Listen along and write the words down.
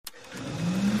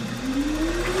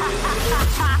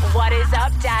What is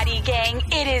up, Daddy Gang?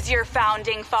 It is your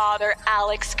founding father,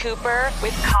 Alex Cooper,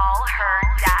 with Call Her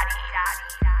Daddy.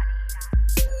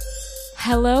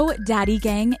 Hello, Daddy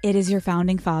Gang. It is your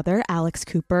founding father, Alex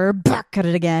Cooper, back at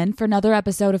it again for another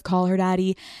episode of Call Her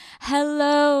Daddy.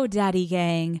 Hello, Daddy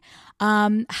Gang.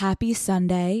 Happy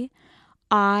Sunday.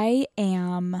 I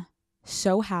am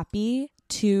so happy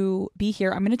to be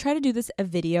here. I'm going to try to do this a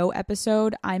video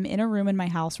episode. I'm in a room in my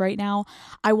house right now.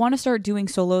 I want to start doing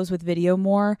solos with video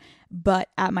more, but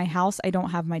at my house, I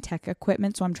don't have my tech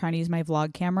equipment, so I'm trying to use my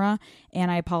vlog camera,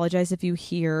 and I apologize if you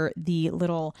hear the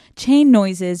little chain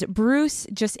noises. Bruce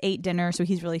just ate dinner, so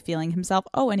he's really feeling himself.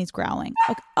 Oh, and he's growling.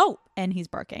 Okay. Oh, and he's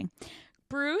barking.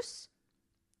 Bruce,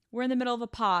 we're in the middle of a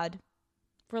pod.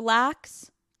 Relax,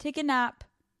 take a nap.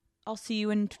 I'll see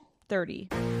you in 30.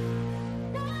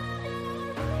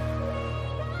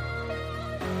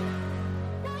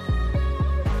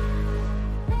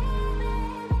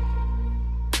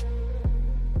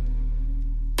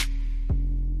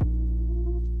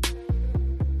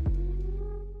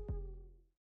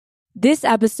 This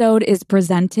episode is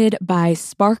presented by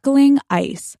Sparkling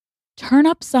Ice. Turn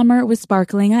up summer with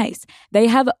Sparkling Ice. They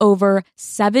have over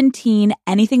 17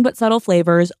 anything but subtle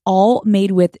flavors, all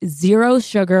made with zero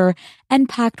sugar and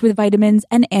packed with vitamins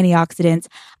and antioxidants.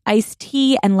 Iced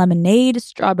tea and lemonade,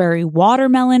 strawberry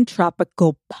watermelon,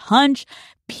 tropical punch,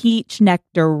 peach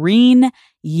nectarine.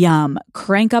 Yum.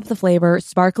 Crank up the flavor.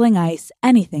 Sparkling Ice,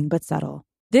 anything but subtle.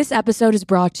 This episode is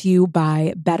brought to you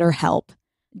by BetterHelp.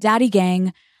 Daddy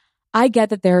Gang, I get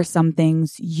that there are some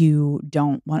things you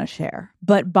don't want to share,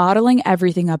 but bottling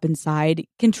everything up inside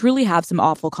can truly have some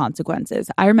awful consequences.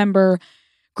 I remember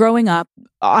growing up,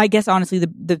 I guess honestly,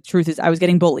 the truth is I was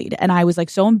getting bullied, and I was like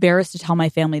so embarrassed to tell my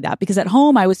family that, because at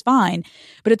home I was fine,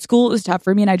 but at school it was tough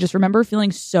for me. And I just remember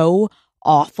feeling so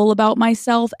awful about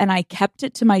myself, and I kept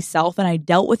it to myself and I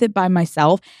dealt with it by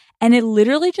myself. And it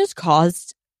literally just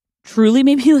caused truly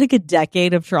maybe like a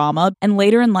decade of trauma. And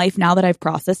later in life, now that I've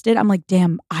processed it, I'm like,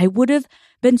 damn, I would have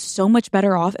been so much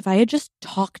better off if I had just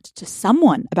talked to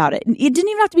someone about it. And it didn't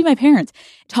even have to be my parents.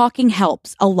 Talking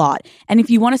helps a lot. And if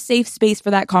you want a safe space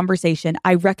for that conversation,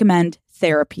 I recommend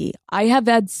therapy. I have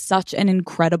had such an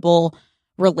incredible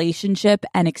relationship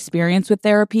and experience with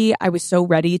therapy. I was so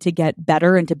ready to get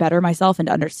better and to better myself and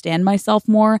to understand myself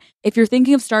more. If you're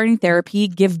thinking of starting therapy,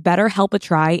 give BetterHelp a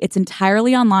try. It's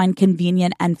entirely online,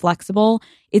 convenient, and flexible.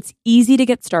 It's easy to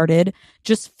get started.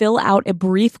 Just fill out a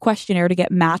brief questionnaire to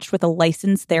get matched with a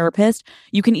licensed therapist.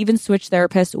 You can even switch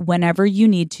therapists whenever you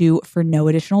need to for no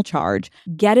additional charge.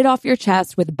 Get it off your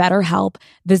chest with BetterHelp.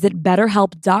 Visit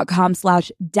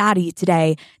betterhelp.com/daddy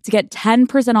today to get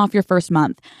 10% off your first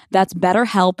month. That's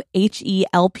BetterHelp,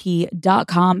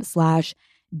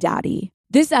 HELP.com/daddy.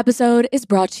 This episode is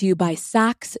brought to you by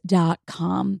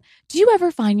Saks.com. Do you ever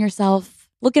find yourself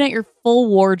looking at your full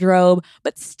wardrobe,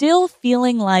 but still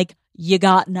feeling like you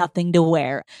got nothing to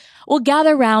wear? Well,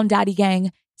 gather round, Daddy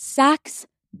Gang. Saks.com.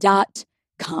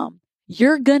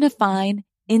 You're going to find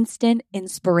instant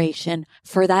inspiration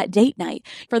for that date night,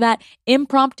 for that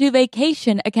impromptu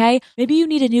vacation, okay? Maybe you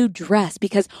need a new dress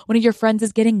because one of your friends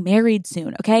is getting married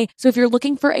soon, okay? So if you're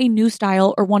looking for a new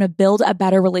style or want to build a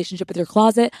better relationship with your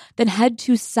closet, then head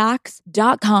to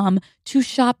Saks.com to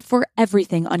shop for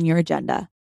everything on your agenda.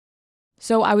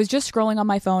 So I was just scrolling on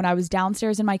my phone. I was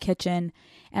downstairs in my kitchen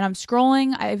and I'm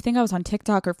scrolling. I think I was on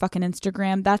TikTok or fucking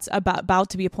Instagram. That's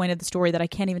about to be a point of the story that I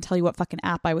can't even tell you what fucking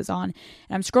app I was on. And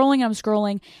I'm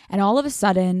scrolling. And all of a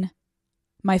sudden,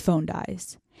 my phone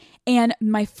dies. And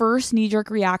my first knee-jerk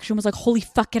reaction was like, holy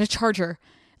fuck, get a charger.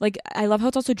 Like, I love how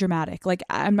it's also dramatic. Like,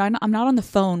 I'm not on the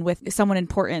phone with someone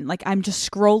important. Like, I'm just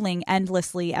scrolling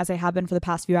endlessly as I have been for the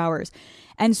past few hours.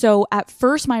 And so at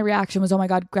first my reaction was, oh my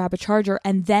God, grab a charger.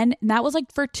 And that was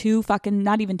like for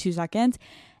not even 2 seconds.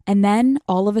 And then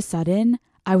all of a sudden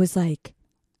I was like,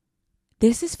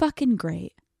 this is fucking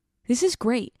great. This is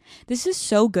great. This is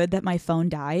so good that my phone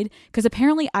died, because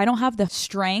apparently I don't have the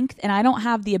strength and I don't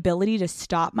have the ability to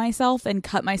stop myself and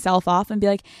cut myself off and be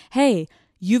like, hey,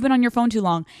 you've been on your phone too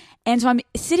long. And so I'm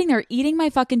sitting there eating my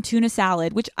fucking tuna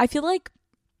salad, which I feel like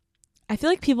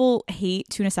people hate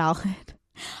tuna salad.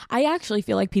 I actually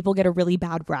feel like people get a really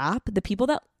bad rap. The people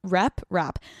that rap.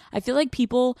 I feel like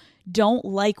people don't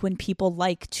like when people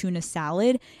like tuna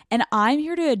salad. And I'm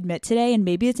here to admit today, and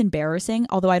maybe it's embarrassing,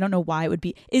 although I don't know why it would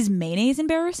be. Is mayonnaise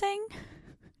embarrassing?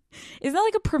 Is that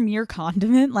like a premier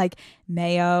condiment? Like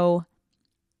mayo.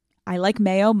 I like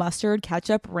mayo, mustard,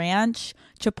 ketchup, ranch,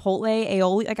 chipotle,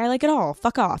 aioli. Like, I like it all.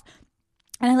 Fuck off.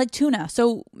 And I like tuna.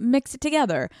 So mix it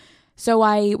together. So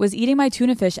I was eating my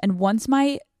tuna fish, and once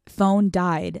my phone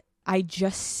died, I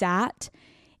just sat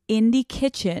in the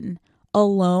kitchen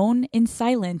alone in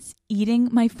silence eating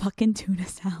my fucking tuna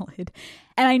salad.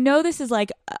 And I know this is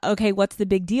like, okay, what's the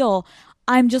big deal?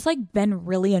 I'm just like been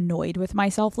really annoyed with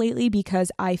myself lately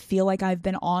because I feel like I've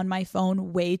been on my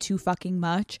phone way too fucking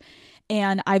much.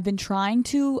 And I've been trying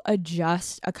to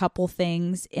adjust a couple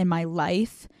things in my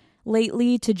life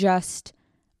lately to just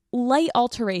light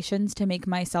alterations to make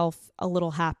myself a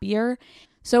little happier.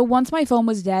 So once my phone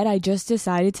was dead, I just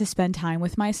decided to spend time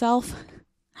with myself.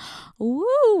 Woo,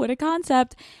 what a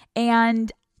concept.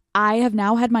 And I have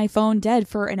now had my phone dead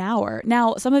for an hour.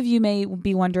 Now, some of you may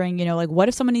be wondering, like, what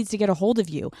if someone needs to get a hold of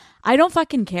you? I don't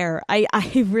fucking care.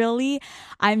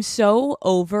 I'm so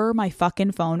over my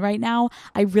fucking phone right now.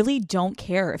 I really don't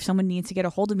care if someone needs to get a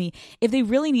hold of me. If they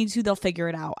really need to, they'll figure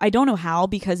it out. I don't know how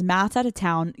because Matt's out of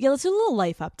town. Yeah, let's do a little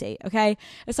life update, okay?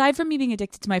 Aside from me being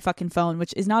addicted to my fucking phone,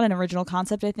 which is not an original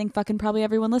concept, I think fucking probably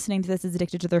everyone listening to this is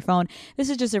addicted to their phone. This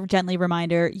is just a gently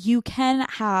reminder. You can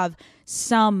have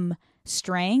some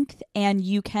strength and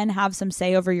you can have some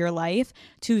say over your life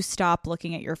to stop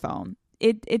looking at your phone.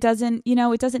 It doesn't,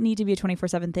 it doesn't need to be a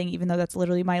 24/7 thing, even though that's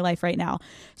literally my life right now.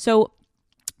 So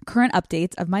current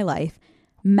updates of my life.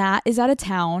 Matt is out of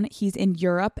town. He's in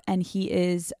Europe and he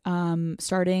is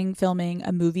starting filming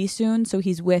a movie soon. So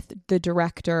he's with the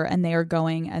director and they are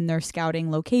going and they're scouting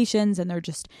locations and they're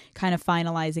just kind of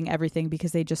finalizing everything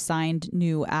because they just signed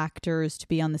new actors to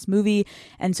be on this movie.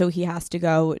 And so he has to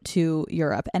go to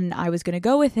Europe. And I was going to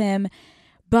go with him,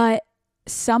 but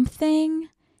something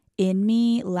in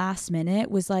me last minute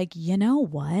was like, you know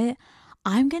what?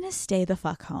 I'm going to stay the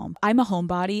fuck home. I'm a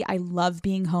homebody. I love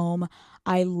being home.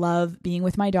 I love being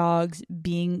with my dogs,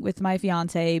 being with my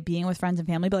fiance, being with friends and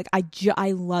family. But like,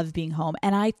 I love being home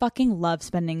and I fucking love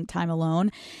spending time alone.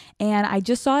 And I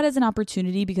just saw it as an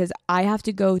opportunity because I have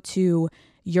to go to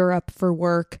Europe for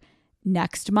work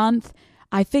next month.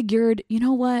 I figured, you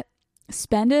know what?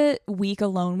 Spend a week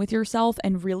alone with yourself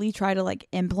and really try to like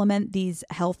implement these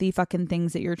healthy fucking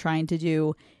things that you're trying to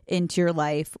do into your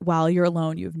life while you're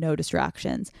alone. You have no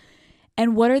distractions.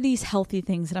 And what are these healthy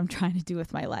things that I'm trying to do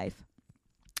with my life?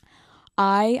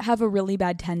 I have a really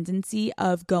bad tendency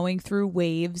of going through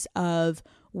waves of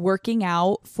working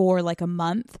out for like a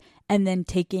month and then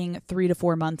taking 3 to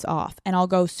 4 months off. And I'll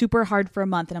go super hard for a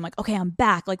month and I'm like, okay, I'm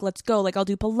back. Like, let's go. Like, I'll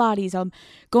do Pilates. I'm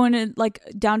going to like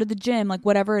down to the gym, like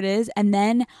whatever it is. And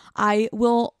then I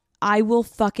will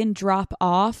fucking drop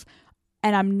off.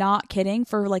 And I'm not kidding,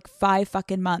 for like 5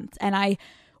 fucking months. And I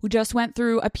just went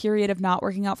through a period of not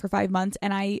working out for 5 months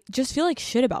and I just feel like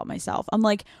shit about myself. I'm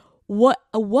like,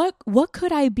 what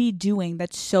could I be doing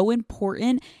that's so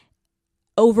important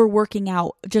over working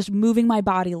out, just moving my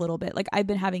body a little bit? Like, I've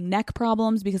been having neck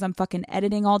problems because I'm fucking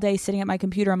editing all day, sitting at my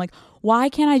computer. I'm like, why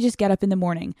can't I just get up in the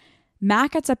morning?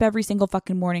 Matt gets up every single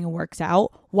fucking morning and works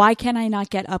out. Why can't I not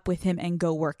get up with him and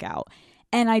go work out?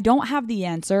 And I don't have the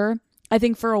answer. I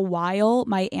think for a while,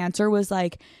 my answer was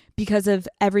like, because of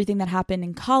everything that happened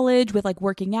in college with like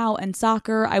working out and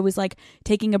soccer, I was like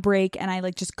taking a break and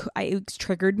it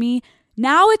triggered me.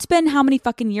 Now it's been how many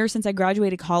fucking years since I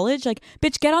graduated college? Like,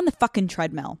 bitch, get on the fucking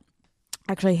treadmill.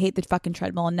 Actually, I hate the fucking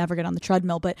treadmill and never get on the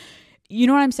treadmill, but you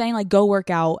know what I'm saying? Like, go work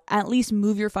out, at least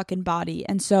move your fucking body.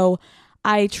 And so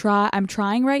I'm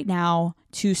trying right now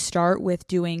to start with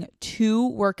doing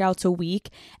 2 workouts a week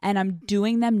and I'm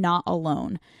doing them not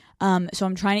alone. So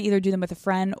I'm trying to either do them with a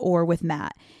friend or with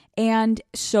Matt. And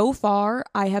so far,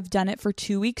 I have done it for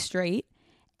 2 weeks straight.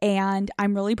 And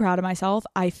I'm really proud of myself.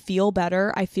 I feel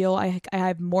better. I feel I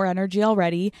have more energy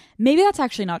already. Maybe that's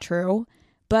actually not true,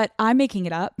 but I'm making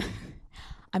it up.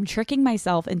 I'm tricking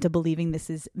myself into believing this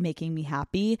is making me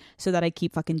happy so that I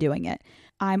keep fucking doing it.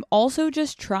 I'm also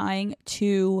just trying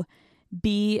to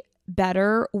be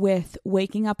better with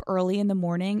waking up early in the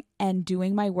morning and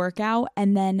doing my workout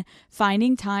and then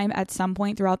finding time at some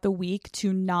point throughout the week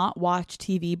to not watch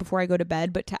TV before I go to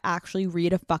bed, but to actually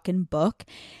read a fucking book.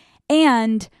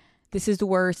 And this is the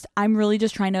worst. I'm really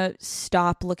just trying to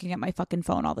stop looking at my fucking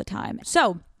phone all the time.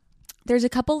 So there's a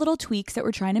couple little tweaks that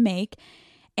we're trying to make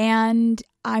and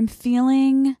I'm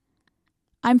feeling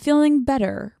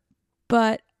better.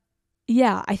 But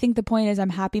yeah, I think the point is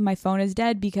I'm happy my phone is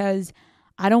dead because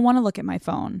I don't want to look at my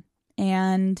phone.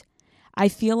 And I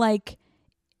feel like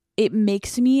it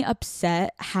makes me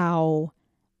upset how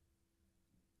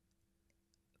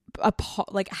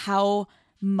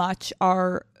much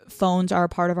our phones are a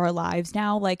part of our lives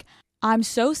now. Like, I'm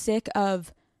so sick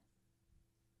of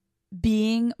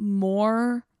being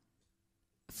more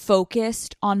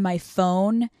focused on my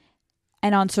phone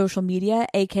and on social media,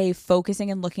 aka focusing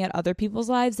and looking at other people's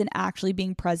lives than actually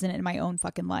being present in my own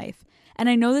fucking life. And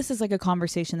I know this is like a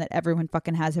conversation that everyone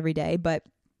fucking has every day, but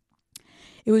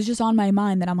it was just on my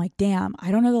mind that I'm like, damn,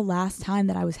 I don't know the last time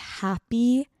that I was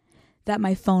happy that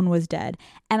my phone was dead.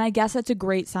 And I guess that's a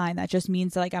great sign. That just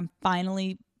means that like I'm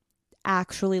finally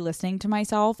actually listening to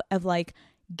myself of like,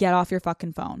 get off your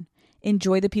fucking phone.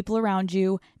 Enjoy the people around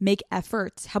you. Make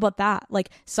efforts. How about that? Like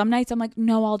some nights I'm like,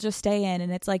 no, I'll just stay in.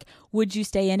 And it's like, would you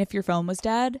stay in if your phone was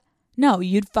dead? No,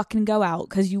 you'd fucking go out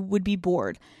because you would be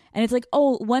bored. And it's like,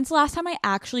 oh, when's the last time I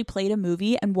actually played a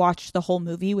movie and watched the whole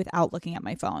movie without looking at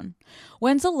my phone?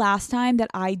 When's the last time that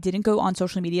I didn't go on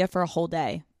social media for a whole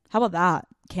day? How about that?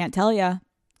 Can't tell you.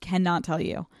 Cannot tell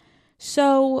you.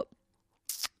 So,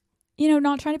 you know,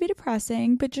 not trying to be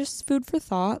depressing, but just food for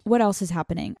thought. What else is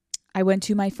happening? I went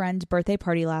to my friend's birthday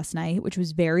party last night, which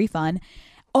was very fun.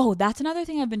 Oh, that's another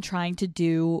thing I've been trying to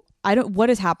do. What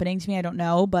is happening to me? I don't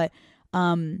know, but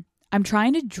I'm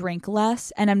trying to drink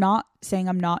less, and I'm not saying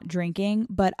I'm not drinking,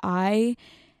 but I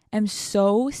am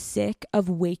so sick of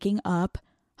waking up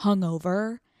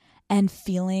hungover and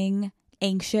feeling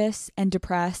anxious and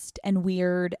depressed and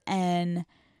weird and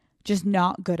just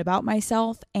not good about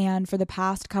myself. And for the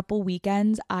past couple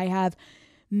weekends, I have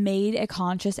made a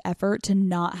conscious effort to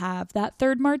not have that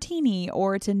third martini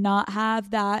or to not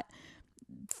have that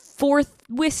fourth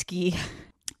whiskey.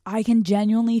 I can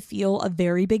genuinely feel a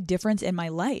very big difference in my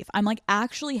life. I'm like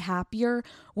actually happier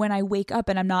when I wake up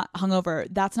and I'm not hungover.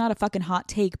 That's not a fucking hot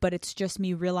take, but it's just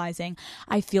me realizing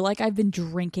I feel like I've been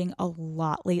drinking a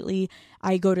lot lately.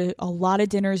 I go to a lot of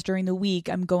dinners during the week.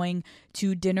 I'm going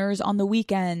to dinners on the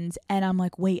weekends and I'm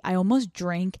like, wait, I almost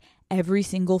drink every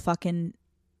single fucking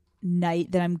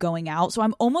night that I'm going out. So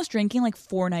I'm almost drinking like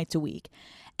 4 nights a week.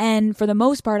 And for the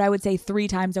most part, I would say 3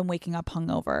 times I'm waking up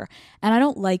hungover. And I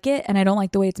don't like it. And I don't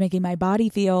like the way it's making my body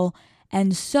feel.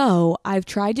 And so I've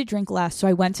tried to drink less. So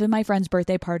I went to my friend's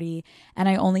birthday party and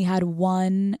I only had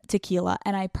 1 tequila.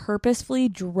 And I purposefully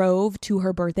drove to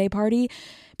her birthday party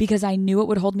because I knew it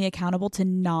would hold me accountable to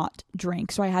not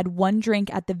drink. So I had 1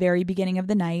 drink at the very beginning of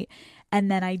the night. And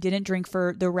then I didn't drink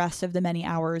for the rest of the many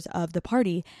hours of the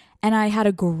party. And I had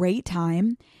a great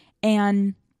time.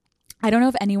 And I don't know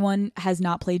if anyone has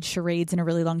not played charades in a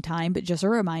really long time, but just a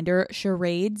reminder,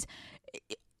 charades,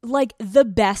 like the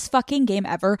best fucking game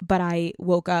ever. But I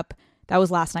woke up, that was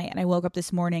last night, and I woke up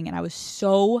this morning and I was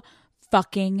so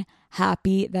fucking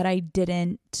happy that I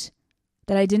didn't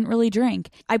really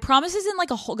drink. I promise this isn't like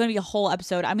gonna be a whole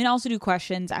episode. I'm gonna also do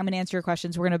questions. I'm gonna answer your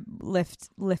questions. We're gonna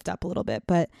lift up a little bit,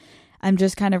 but I'm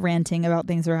just kind of ranting about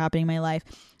things that are happening in my life.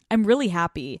 I'm really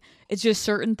happy. It's just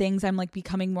certain things I'm like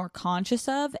becoming more conscious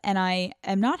of and I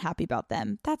am not happy about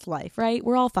them. That's life, right?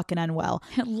 We're all fucking unwell.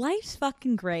 Life's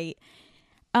fucking great.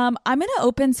 I'm going to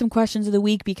open some questions of the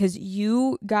week because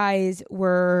you guys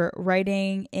were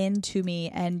writing into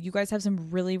me and you guys have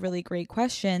some really, really great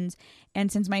questions. And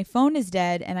since my phone is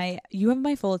dead and you have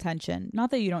my full attention,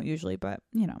 not that you don't usually, but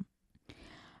you know.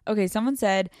 Okay, someone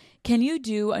said, can you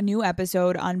do a new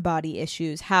episode on body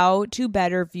issues? How to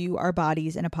better view our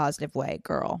bodies in a positive way,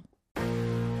 girl?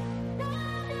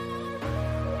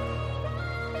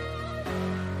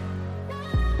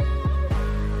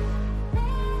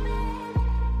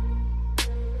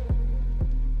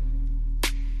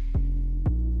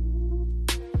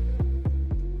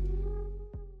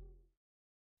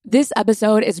 This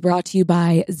episode is brought to you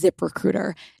by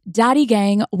ZipRecruiter. Daddy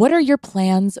Gang, what are your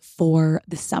plans for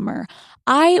the summer?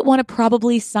 I want to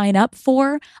probably sign up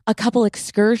for a couple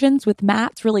excursions with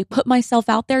Matt's, really put myself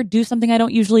out there, do something I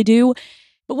don't usually do.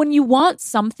 But when you want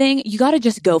something, you got to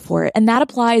just go for it. And that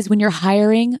applies when you're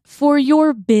hiring for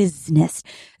your business.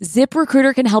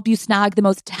 ZipRecruiter can help you snag the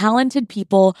most talented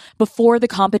people before the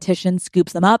competition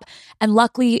scoops them up. And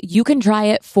luckily, you can try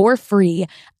it for free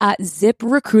at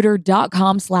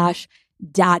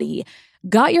ziprecruiter.com/daddy.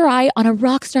 Got your eye on a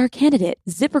rockstar candidate?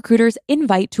 ZipRecruiter's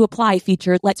invite to apply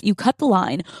feature lets you cut the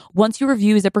line. Once you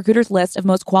review ZipRecruiter's list of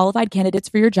most qualified candidates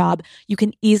for your job, you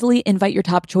can easily invite your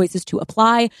top choices to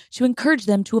apply to encourage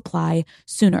them to apply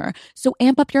sooner. So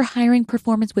amp up your hiring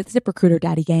performance with ZipRecruiter,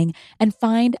 Daddy Gang, and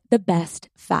find the best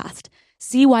fast.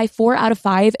 See why 4 out of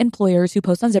 5 employers who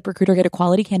post on ZipRecruiter get a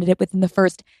quality candidate within the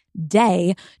first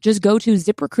day. Just go to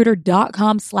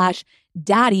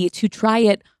ziprecruiter.com/daddy to try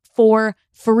it for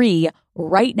free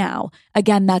right now.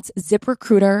 Again, that's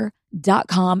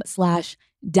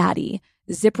ziprecruiter.com/daddy.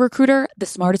 ZipRecruiter, the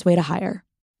smartest way to hire.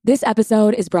 This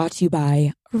episode is brought to you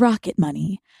by Rocket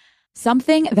Money.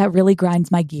 Something that really grinds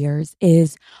my gears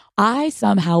is I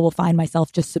somehow will find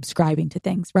myself just subscribing to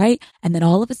things, right? And then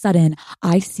all of a sudden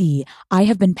I see I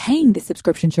have been paying this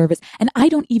subscription service and I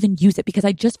don't even use it because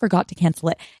I just forgot to cancel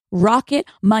it. Rocket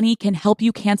Money can help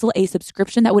you cancel a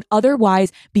subscription that would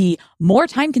otherwise be more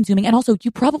time consuming and also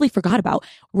you probably forgot about.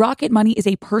 Rocket Money is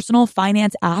a personal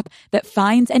finance app that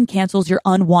finds and cancels your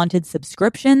unwanted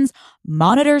subscriptions,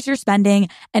 monitors your spending,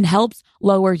 and helps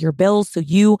lower your bills so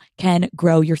you can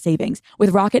grow your savings.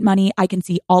 With Rocket Money, I can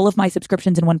see all of my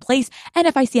subscriptions in one place, and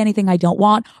if I see anything I don't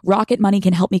want, Rocket Money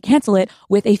can help me cancel it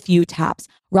with a few taps.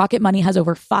 Rocket Money has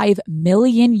over 5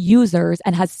 million users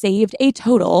and has saved a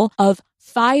total of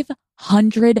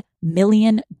 $500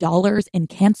 million in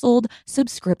canceled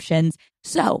subscriptions.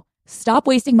 So stop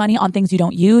wasting money on things you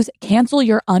don't use. Cancel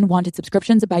your unwanted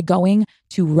subscriptions by going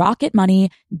to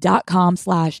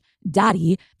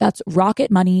rocketmoney.com/daddy. That's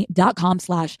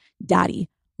rocketmoney.com/daddy.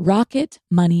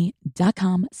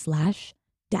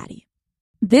 rocketmoney.com/daddy.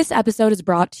 This episode is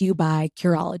brought to you by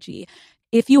Curology.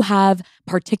 If you have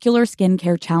particular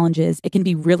skincare challenges, it can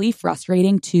be really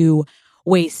frustrating to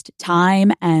waste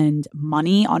time and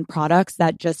money on products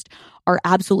that just are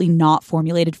absolutely not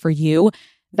formulated for you.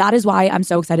 That is why I'm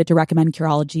so excited to recommend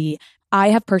Curology. I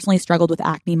have personally struggled with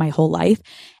acne my whole life,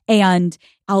 and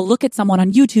I'll look at someone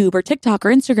on YouTube or TikTok or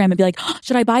Instagram and be like, oh,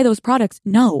 should I buy those products?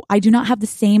 No, I do not have the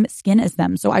same skin as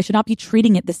them, so I should not be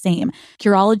treating it the same.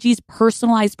 Curology's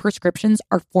personalized prescriptions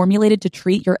are formulated to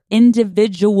treat your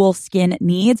individual skin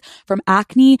needs, from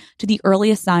acne to the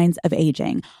earliest signs of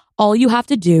aging. All you have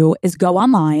to do is go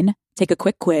online, take a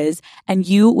quick quiz, and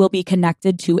you will be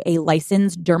connected to a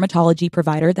licensed dermatology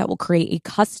provider that will create a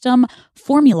custom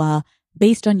formula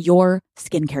based on your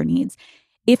skincare needs.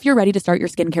 If you're ready to start your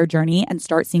skincare journey and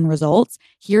start seeing results,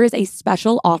 here is a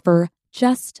special offer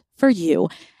just for you.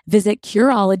 Visit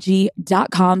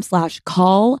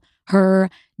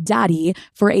Curology.com/callherdaddy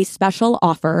for a special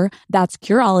offer. That's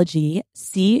Curology,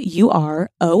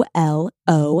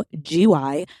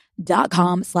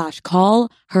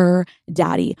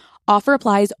 Curology.com/callherdaddy. Offer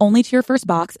applies only to your first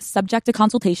box, subject to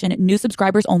consultation, new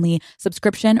subscribers only,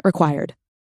 subscription required.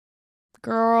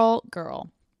 Girl.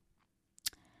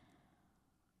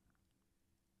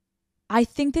 I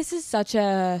think this is such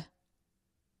a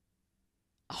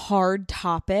hard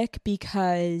topic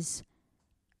because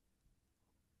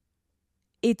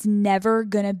it's never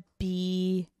going to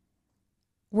be,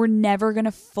 we're never going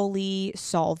to fully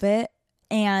solve it.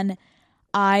 And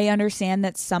I understand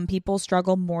that some people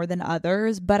struggle more than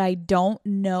others, but I don't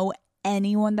know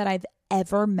anyone that I've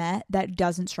ever met that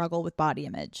doesn't struggle with body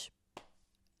image.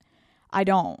 I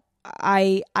don't.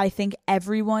 I think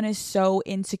everyone is so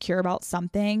insecure about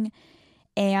something,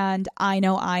 and I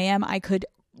know I am. I could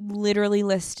literally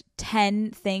list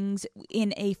 10 things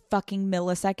in a fucking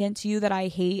millisecond to you that I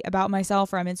hate about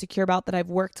myself or I'm insecure about that I've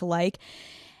worked to like.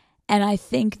 And I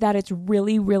think that it's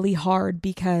really, really hard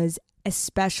because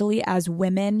especially as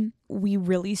women, we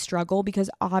really struggle because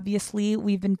obviously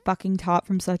we've been fucking taught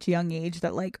from such a young age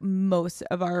that like most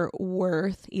of our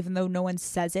worth, even though no one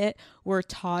says it, we're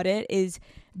taught it, is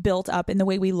built up in the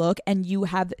way we look. And you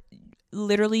have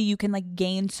literally, you can like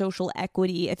gain social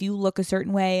equity if you look a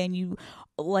certain way and you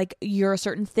like you're a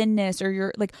certain thinness or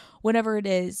you're like whatever it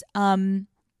is.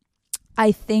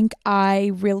 I think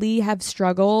I really have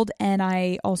struggled, and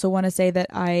I also want to say that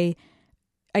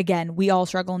again, we all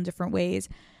struggle in different ways,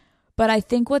 but I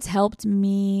think what's helped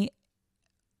me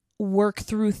work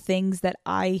through things that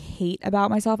I hate about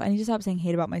myself, I need to stop saying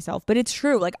hate about myself, but it's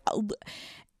true. Like,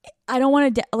 I don't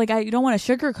want to, I don't want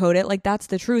to sugarcoat it. Like, that's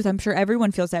the truth. I'm sure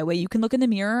everyone feels that way. You can look in the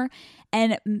mirror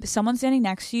and someone standing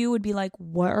next to you would be like,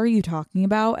 what are you talking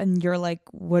about? And you're like,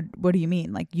 what do you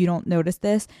mean? Like, you don't notice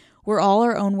this? We're all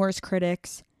our own worst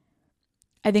critics.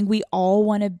 I think we all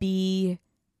want to be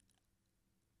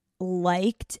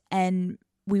liked and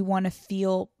we want to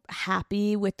feel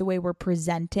happy with the way we're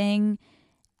presenting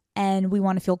and we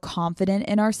want to feel confident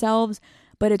in ourselves,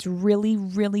 but it's really,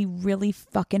 really, really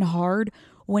fucking hard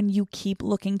when you keep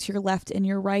looking to your left and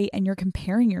your right and you're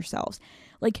comparing yourselves.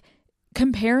 Like,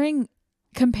 comparison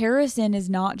is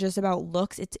not just about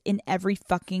looks, it's in every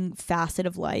fucking facet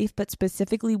of life, but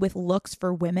specifically with looks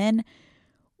for women.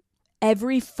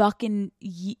 Every fucking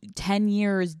 10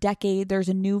 years, decade, there's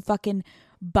a new fucking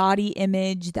body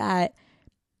image that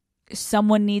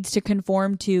someone needs to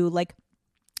conform to. Like,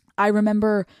 I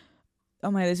remember, oh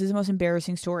my, this is the most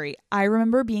embarrassing story. I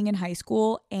remember being in high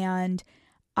school and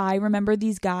I remember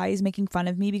these guys making fun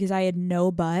of me because I had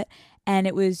no butt, and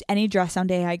it was any dress down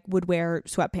day I would wear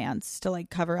sweatpants to like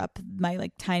cover up my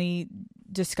like tiny,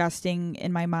 disgusting,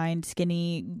 in my mind,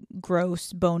 skinny,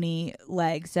 gross, bony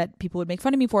legs that people would make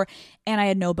fun of me for, and I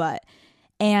had no butt.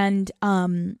 And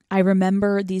I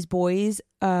remember these boys,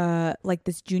 like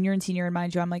this junior and senior, and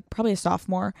mind you, I'm like probably a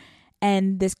sophomore,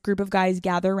 and this group of guys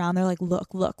gather around. They're like,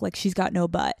 look, like she's got no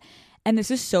butt. And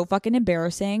this is so fucking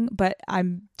embarrassing, but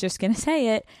I'm just going to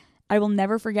say it. I will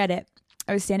never forget it.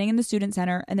 I was standing in the student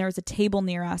center and there was a table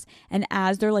near us. And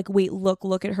as they're like, wait,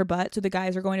 look at her butt. So the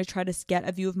guys are going to try to get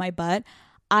a view of my butt.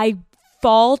 I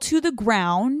fall to the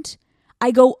ground. I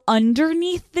go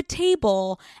underneath the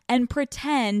table and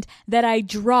pretend that I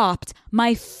dropped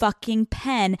my fucking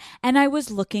pen and I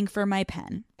was looking for my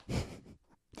pen.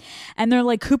 And they're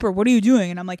like, Cooper, what are you doing?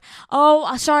 And I'm like,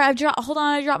 oh, sorry, I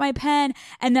dropped my pen.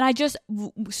 And then I just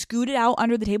scooted out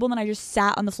under the table and then I just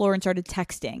sat on the floor and started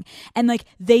texting. And like,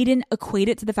 they didn't equate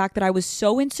it to the fact that I was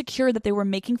so insecure that they were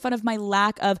making fun of my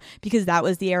lack of, because that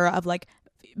was the era of like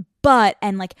butt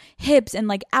and like hips and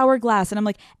like hourglass. And I'm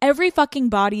like, every fucking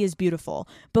body is beautiful.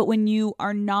 But when you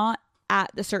are not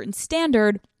at a certain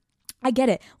standard, I get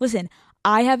it. Listen,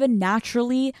 I have a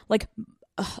naturally like,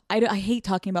 I hate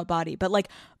talking about body, but like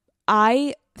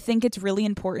I think it's really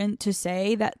important to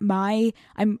say that my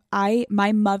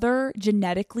mother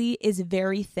genetically is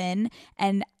very thin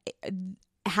and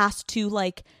has to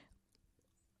like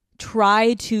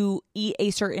try to eat a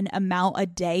certain amount a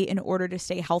day in order to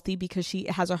stay healthy because she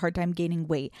has a hard time gaining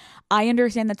weight. I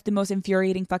understand that's the most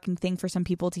infuriating fucking thing for some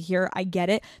people to hear. I get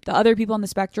it. The other people on the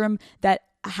spectrum that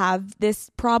have this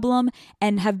problem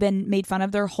and have been made fun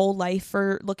of their whole life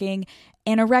for looking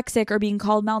anorexic or being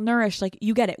called malnourished, like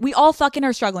you get it. We all fucking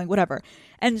are struggling, whatever.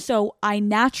 And so I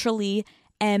naturally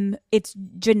am, it's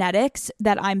genetics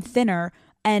that I'm thinner,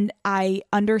 and I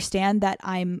understand that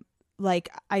I'm like,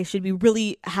 I should be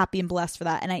really happy and blessed for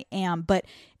that, and I am, but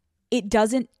it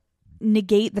doesn't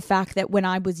negate the fact that when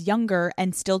I was younger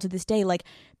and still to this day, like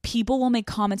people will make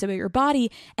comments about your body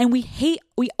and we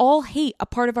all hate a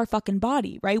part of our fucking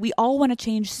body, right? We all want to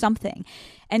change something.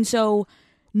 And so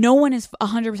no one is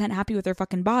 100% happy with their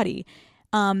fucking body.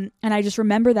 And I just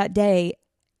remember that day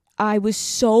I was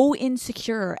so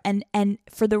insecure, and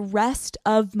for the rest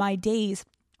of my days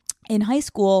in high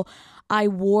school, I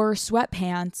wore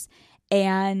sweatpants.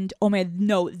 And oh my,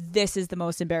 no, this is the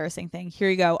most embarrassing thing. Here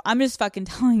you go. I'm just fucking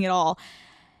telling it all.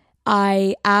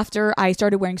 After I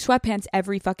started wearing sweatpants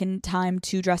every fucking time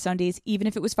to dress on days, even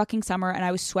if it was fucking summer and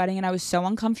I was sweating and I was so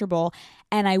uncomfortable,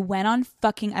 and I went on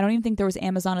fucking, I don't even think there was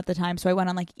Amazon at the time, so I went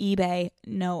on like eBay.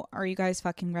 No, are you guys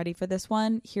fucking ready for this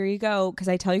one? Here you go, because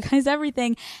I tell you guys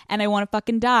everything and I want to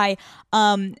fucking die.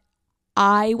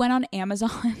 I went on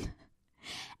Amazon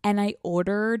and I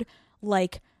ordered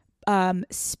like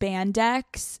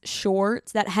spandex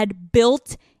shorts that had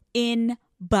built-in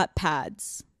butt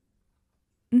pads.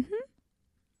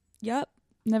 Yep.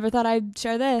 Never thought I'd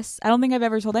share this. I don't think I've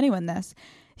ever told anyone this.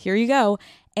 Here you go.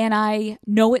 And I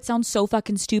know it sounds so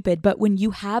fucking stupid, but when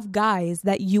you have guys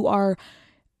that you are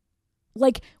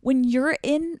like, when you're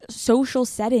in social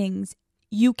settings,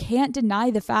 you can't deny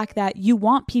the fact that you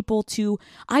want people to,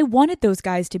 I wanted those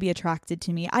guys to be attracted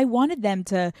to me. I wanted them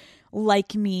to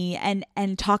like me and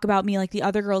talk about me like the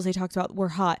other girls they talked about were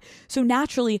hot. So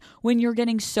naturally, when you're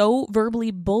getting so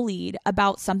verbally bullied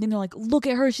about something, they're like, look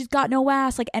at her, she's got no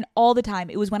ass. Like, and all the time,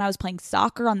 it was when I was playing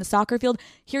soccer on the soccer field.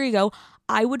 Here you go.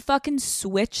 I would fucking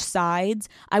switch sides.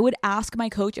 I would ask my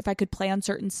coach if I could play on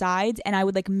certain sides, and I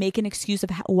would like make an excuse of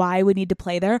why I would need to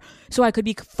play there. So I could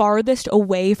be farthest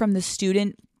away from the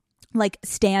student like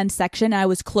stand section. I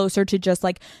was closer to just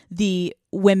like the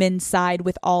women's side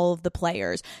with all of the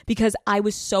players, because I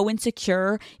was so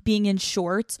insecure being in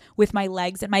shorts with my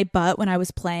legs and my butt when I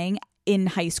was playing in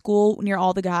high school near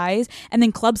all the guys. And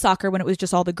then club soccer, when it was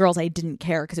just all the girls, I didn't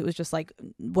care because it was just like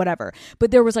whatever.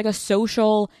 But there was like a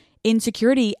social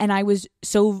insecurity, and I was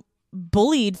so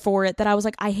bullied for it that I was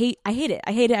like, I hate it.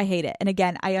 And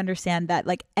again, I understand that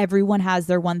like everyone has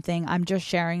their one thing. I'm just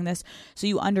sharing this so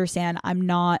you understand. I'm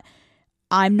not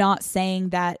saying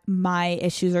that my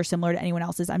issues are similar to anyone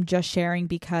else's. I'm just sharing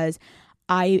because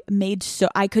I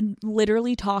could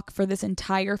literally talk for this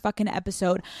entire fucking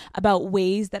episode about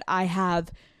ways that I have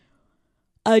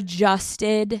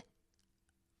adjusted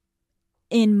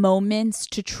in moments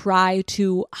to try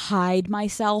to hide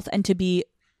myself and to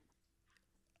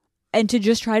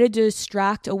just try to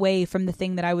distract away from the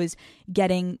thing that I was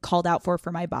getting called out for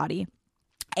my body.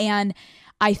 And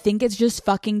I think it's just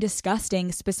fucking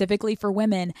disgusting, specifically for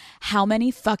women, how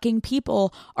many fucking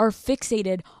people are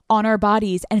fixated on our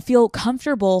bodies and feel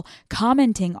comfortable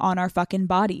commenting on our fucking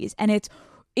bodies. And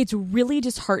it's really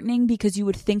disheartening, because you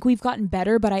would think we've gotten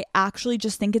better, but I actually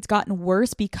just think it's gotten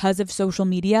worse because of social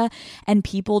media, and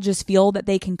people just feel that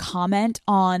they can comment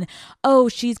on, oh,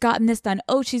 she's gotten this done,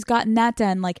 oh, she's gotten that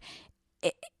done. Like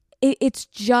it's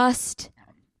just,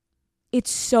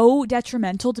 it's so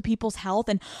detrimental to people's health.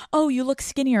 And, oh, you look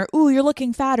skinnier. Ooh, you're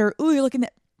looking fatter. Ooh, you're looking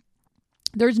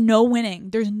there's no winning.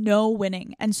 There's no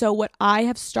winning. And so what I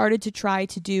have started to try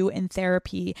to do in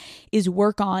therapy is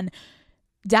work on,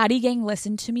 Daddy Gang,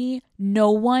 listen to me.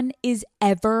 No one is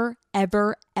ever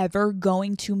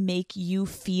going to make you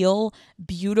feel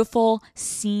beautiful,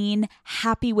 seen,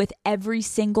 happy with every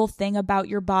single thing about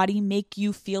your body, make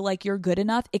you feel like you're good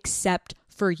enough except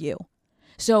for you.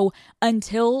 So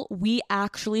until we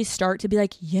actually start to be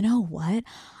like, you know what?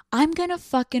 I'm going to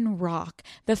fucking rock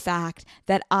the fact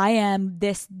that I am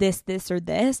this, or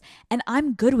this, and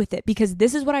I'm good with it, because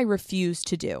this is what I refuse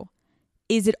to do.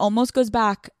 Is it almost goes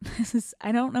back,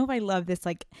 I don't know if I love this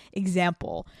like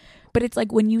example, but it's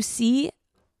like when you see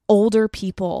older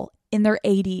people in their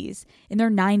 80s, in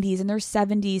their 90s, in their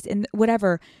 70s, and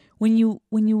whatever, when you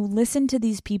listen to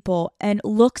these people and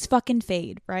looks fucking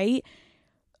fade, right?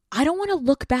 I don't want to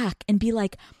look back and be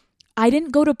like, I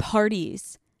didn't go to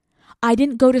parties. I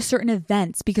didn't go to certain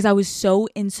events because I was so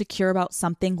insecure about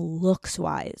something looks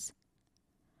wise.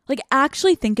 Like,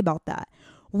 actually think about that.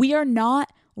 We are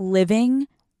not living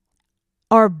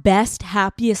our best,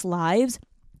 happiest lives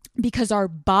because our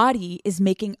body is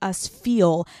making us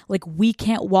feel like we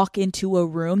can't walk into a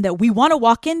room that we want to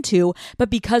walk into, but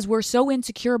because we're so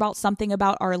insecure about something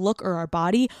about our look or our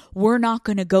body, we're not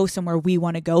going to go somewhere we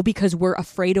want to go because we're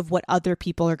afraid of what other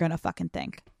people are going to fucking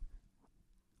think.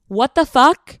 What the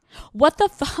fuck? What the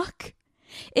fuck?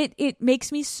 It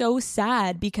makes me so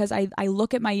sad because I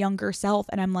look at my younger self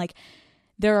and I'm like,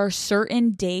 there are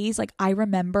certain days, like I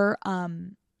remember,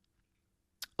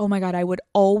 oh my God, I would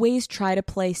always try to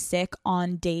play sick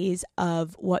on days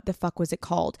of, what the fuck was it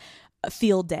called? A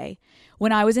field day.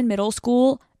 When I was in middle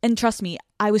school, and trust me,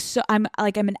 I'm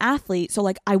an athlete. So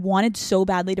like I wanted so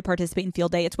badly to participate in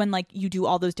field day. It's when like you do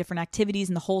all those different activities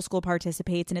and the whole school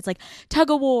participates, and it's like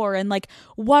tug of war and like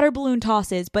water balloon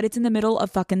tosses, but it's in the middle of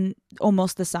fucking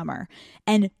almost the summer.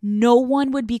 And no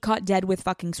one would be caught dead with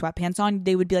fucking sweatpants on.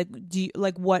 They would be like, do you,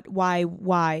 like what, why?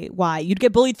 You'd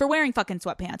get bullied for wearing fucking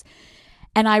sweatpants.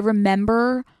 And I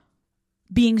remember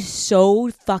being so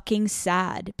fucking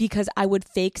sad because I would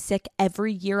fake sick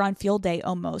every year on field day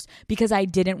almost because I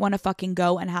didn't want to fucking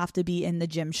go and have to be in the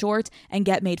gym shorts and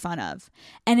get made fun of.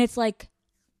 And it's like,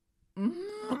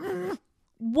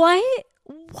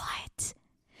 what?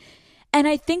 And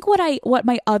I think what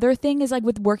my other thing is like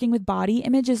with working with body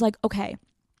image is like, okay,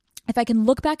 if I can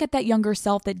look back at that younger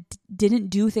self that didn't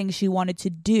do things she wanted to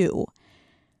do,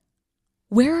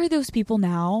 where are those people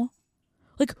now?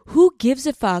 Like, who gives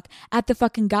a fuck at the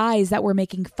fucking guys that were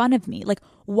making fun of me? Like,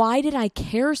 why did I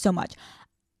care so much?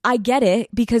 I get it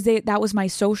because that was my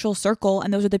social circle,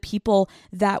 and those are the people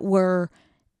that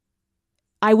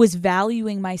I was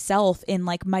valuing myself in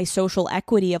like my social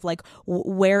equity of like,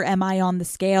 where am I on the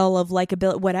scale of like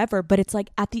whatever. But it's like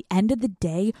at the end of the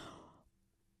day,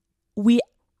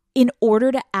 in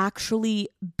order to actually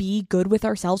be good with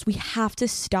ourselves, we have to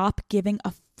stop giving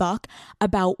a fuck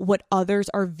about what others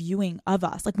are viewing of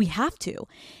us. Like, we have to.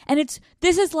 And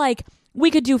this is like, we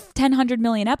could do 100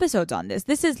 million episodes on this.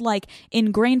 This is like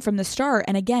ingrained from the start.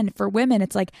 And again, for women,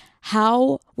 it's like,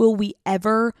 how will we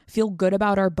ever feel good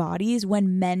about our bodies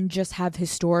when men just have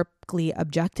historically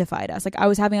objectified us? Like, I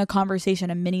was having a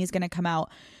conversation, and Minnie is going to come out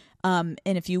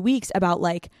in a few weeks about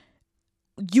like,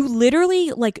 you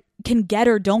literally like can get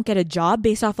or don't get a job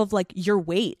based off of like your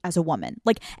weight as a woman.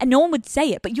 Like, and no one would say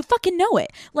it, but you fucking know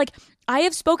it. Like, I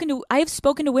have spoken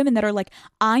to women that are like,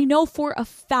 I know for a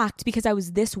fact because I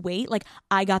was this weight, like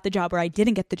I got the job or I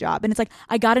didn't get the job. And it's like,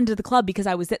 I got into the club because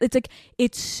I was, it's like,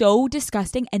 it's so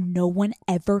disgusting. And no one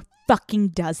ever fucking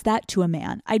does that to a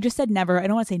man. I just said never. I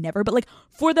don't want to say never, but like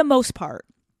for the most part,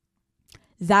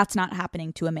 that's not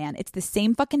happening to a man. It's the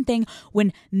same fucking thing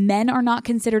when men are not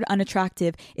considered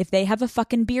unattractive if they have a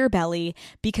fucking beer belly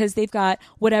because they've got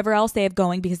whatever else they have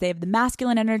going, because they have the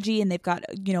masculine energy and they've got,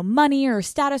 you know, money or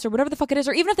status or whatever the fuck it is,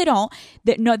 or even if they don't,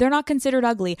 they're not considered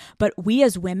ugly. But we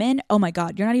as women, oh my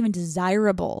God, you're not even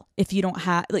desirable if you don't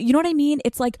have, like, you know what I mean?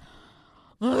 It's like,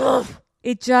 ugh,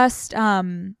 it just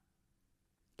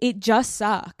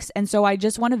sucks. And so I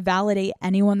just want to validate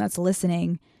anyone that's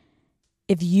listening.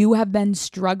 If you have been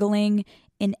struggling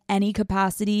in any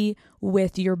capacity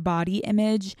with your body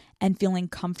image and feeling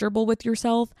comfortable with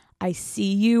yourself, I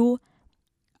see you,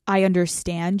 I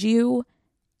understand you,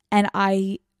 and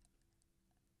I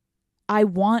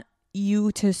want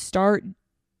you to start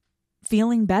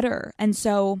feeling better. And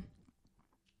so,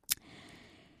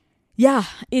 yeah,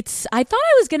 I thought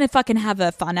I was going to fucking have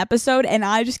a fun episode, and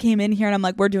I just came in here and I'm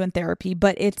like, we're doing therapy,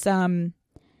 but it's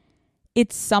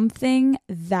something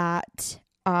that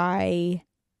I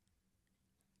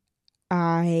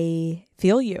I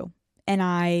feel you, and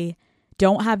I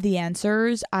don't have the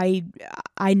answers. I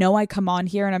know I come on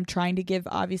here and I'm trying to give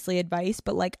obviously advice,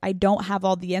 but like I don't have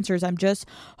all the answers. I'm just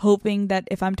hoping that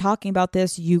if I'm talking about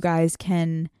this, you guys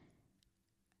can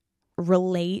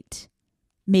relate,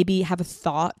 maybe have a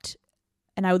thought.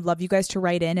 And I would love you guys to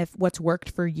write in if what's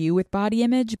worked for you with body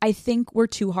image. I think we're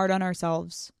too hard on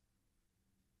ourselves.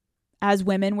 As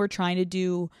women, we're trying to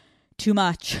do too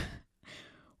much.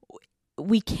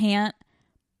 We can't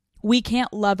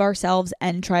love ourselves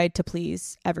and try to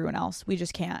please everyone else. We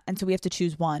just can't. And so we have to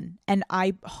choose one. And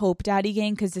I hope, Daddy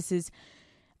Gang, because this is,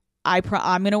 I'm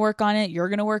going to work on it. You're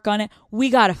going to work on it. We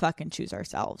got to fucking choose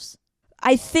ourselves.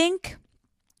 I think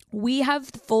we have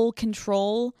full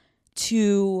control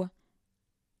to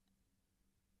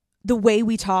the way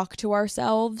we talk to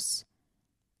ourselves,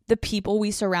 the people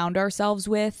we surround ourselves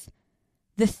with,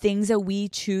 the things that we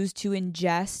choose to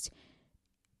ingest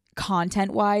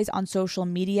content-wise on social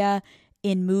media,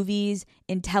 in movies,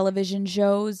 in television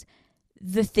shows,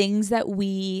 the things that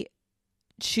we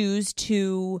choose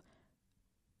to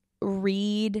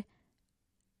read,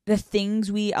 the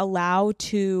things we allow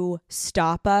to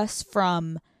stop us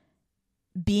from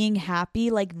being happy,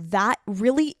 like that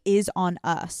really is on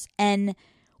us. And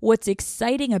what's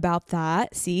exciting about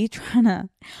that, see, trying to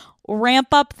ramp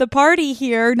up the party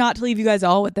here, not to leave you guys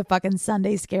all with the fucking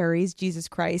Sunday scaries, Jesus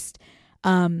Christ.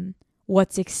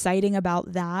 What's exciting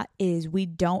about that is we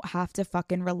don't have to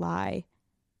fucking rely.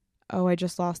 Oh, I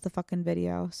just lost the fucking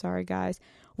video. Sorry, guys.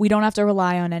 We don't have to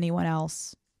rely on anyone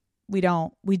else. We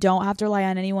don't have to rely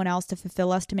on anyone else to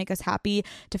fulfill us, to make us happy,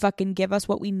 to fucking give us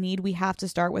what we need. We have to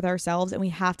start with ourselves, and we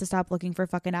have to stop looking for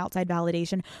fucking outside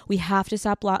validation. We have to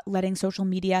stop letting social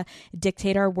media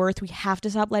dictate our worth. We have to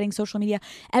stop letting social media,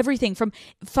 everything from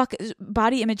fuck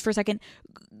body image for a second.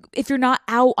 If you're not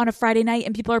out on a Friday night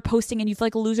and people are posting and you feel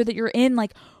like a loser that you're in,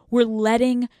 like we're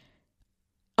letting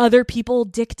other people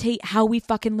dictate how we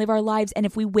fucking live our lives. And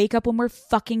if we wake up when we're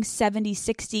fucking 70,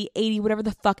 60, 80, whatever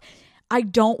the fuck, I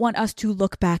don't want us to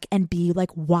look back and be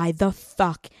like, why the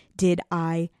fuck did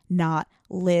I not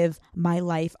live my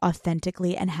life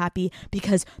authentically and happy?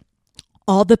 Because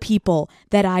all the people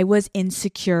that I was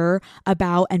insecure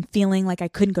about and feeling like I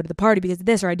couldn't go to the party because of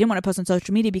this, or I didn't want to post on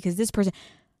social media because this person,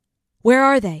 where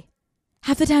are they?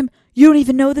 Half the time, you don't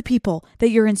even know the people that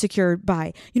you're insecure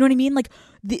by. You know what I mean? Like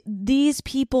these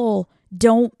people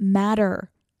don't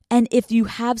matter. And if you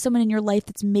have someone in your life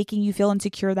that's making you feel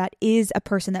insecure, that is a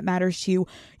person that matters to you,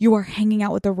 you are hanging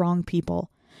out with the wrong people.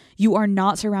 You are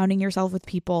not surrounding yourself with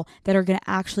people that are going to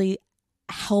actually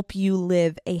help you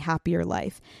live a happier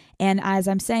life. And as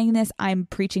I'm saying this, I'm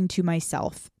preaching to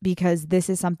myself because this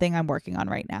is something I'm working on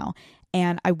right now.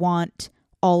 And I want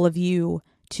all of you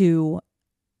to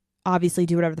obviously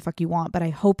do whatever the fuck you want, but I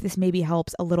hope this maybe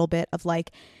helps a little bit of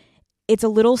like, it's a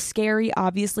little scary,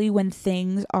 obviously, when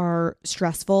things are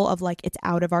stressful of like, it's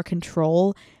out of our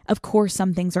control. Of course,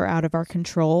 some things are out of our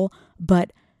control,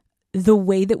 but the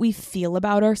way that we feel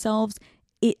about ourselves,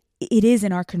 it is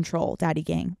in our control, Daddy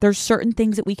Gang. There's certain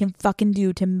things that we can fucking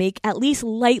do to make at least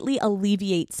lightly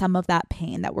alleviate some of that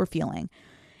pain that we're feeling.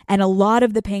 And a lot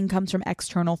of the pain comes from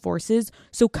external forces,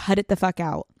 so cut it the fuck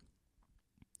out.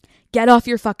 Get off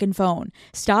your fucking phone.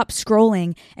 Stop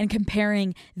scrolling and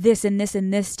comparing this and this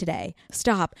and this today.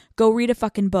 Stop. Go read a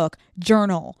fucking book.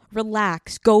 Journal.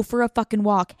 Relax. Go for a fucking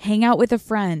walk. Hang out with a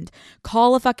friend.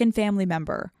 Call a fucking family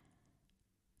member.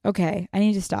 Okay, I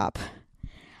need to stop.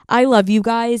 I love you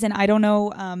guys, and I don't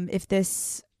know if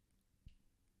this...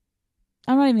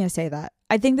 I'm not even going to say that.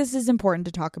 I think this is important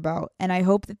to talk about, and I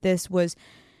hope that this was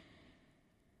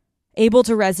able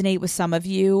to resonate with some of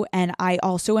you. And I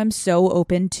also am so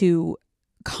open to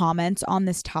comments on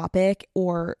this topic,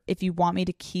 or if you want me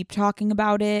to keep talking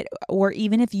about it, or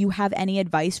even if you have any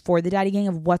advice for the Daddy Gang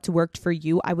of what's worked for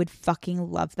you, I would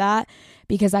fucking love that,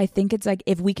 because I think it's like,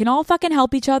 if we can all fucking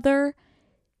help each other,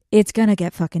 it's gonna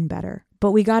get fucking better.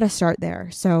 But we gotta start there.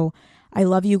 So I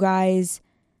love you guys,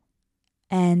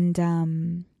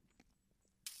 and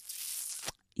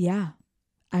yeah,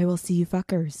 I will see you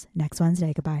fuckers next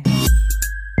Wednesday. Goodbye.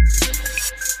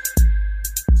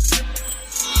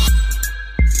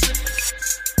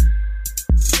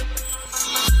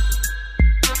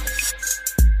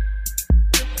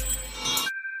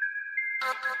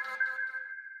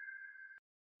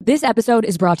 This episode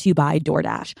is brought to you by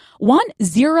DoorDash. Want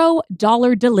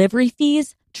 $0 delivery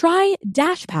fees? Try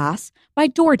Dash Pass by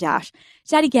DoorDash.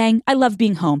 Daddy Gang, I love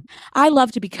being home. I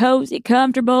love to be cozy,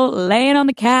 comfortable, laying on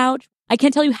the couch. I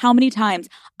can't tell you how many times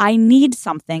I need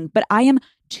something, but I am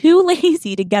too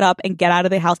lazy to get up and get out of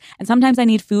the house, and sometimes I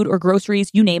need food or groceries,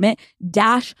 you name it,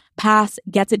 Dash Pass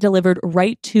gets it delivered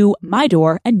right to my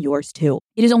door and yours too.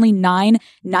 It is only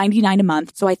 $9.99 a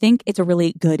month, so I think it's a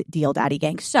really good deal, Daddy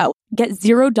Gang. So get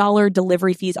 $0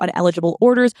 delivery fees on eligible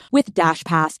orders with Dash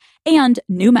Pass, and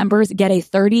new members get a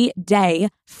 30-day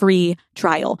free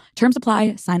trial. Terms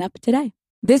apply. Sign up today.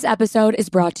 This episode is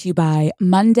brought to you by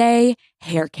Monday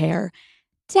Hair Care.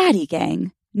 Daddy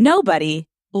Gang, nobody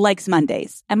likes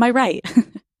Mondays. Am I right?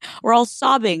 We're all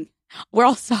sobbing,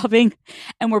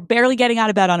 and we're barely getting out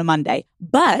of bed on a Monday.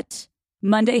 But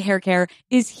Monday Hair Care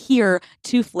is here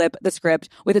to flip the script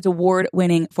with its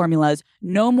award-winning formulas.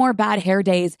 No more bad hair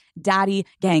days, Daddy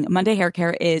Gang. Monday Hair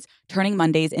Care is turning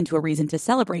Mondays into a reason to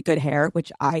celebrate good hair,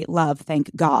 which I love,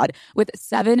 thank God, with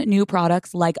 7 new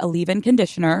products like a leave-in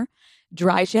conditioner,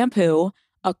 dry shampoo,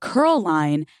 a curl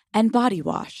line, and body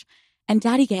wash. And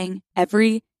Daddy Gang,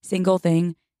 every single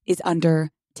thing is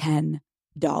under $10.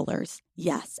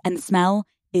 Yes, and the smell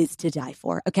is to die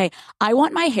for. Okay, I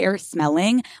want my hair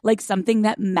smelling like something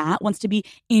that Matt wants to be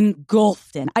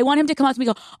engulfed in. I want him to come out to me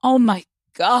and go, oh my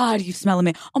God, you smell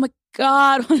amazing. Oh my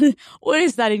God, what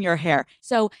is that in your hair?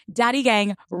 So Daddy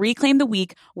Gang, reclaim the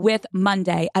week with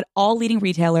Monday at all leading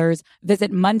retailers.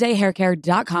 Visit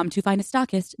mondayhaircare.com to find a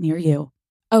stockist near you.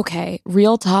 Okay,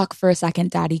 real talk for a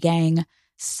second, Daddy Gang.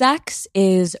 Sex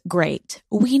is great.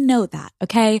 We know that,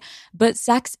 okay? But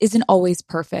sex isn't always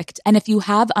perfect. And if you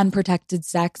have unprotected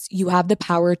sex, you have the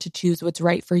power to choose what's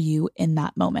right for you in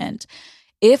that moment.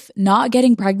 If not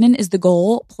getting pregnant is the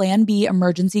goal, Plan B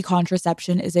emergency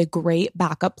contraception is a great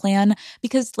backup plan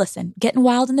because listen, getting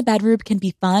wild in the bedroom can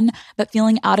be fun, but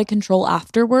feeling out of control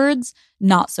afterwards,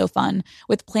 not so fun.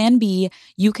 With Plan B,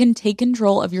 you can take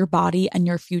control of your body and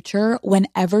your future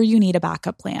whenever you need a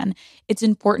backup plan. It's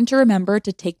important to remember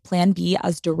to take Plan B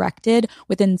as directed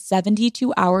within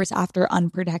 72 hours after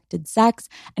unprotected sex,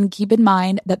 and keep in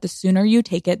mind that the sooner you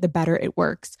take it, the better it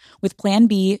works. With Plan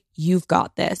B, you've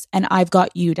got this, and I've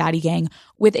got you, Daddy Gang.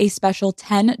 With a special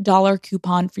 $10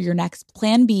 coupon for your next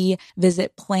Plan B,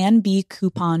 visit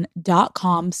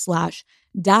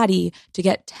planbcoupon.com/daddy to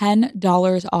get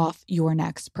 $10 off your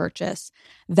next purchase.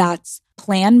 That's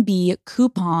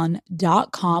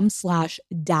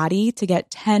planbcoupon.com/daddy to get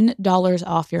 $10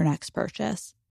 off your next purchase.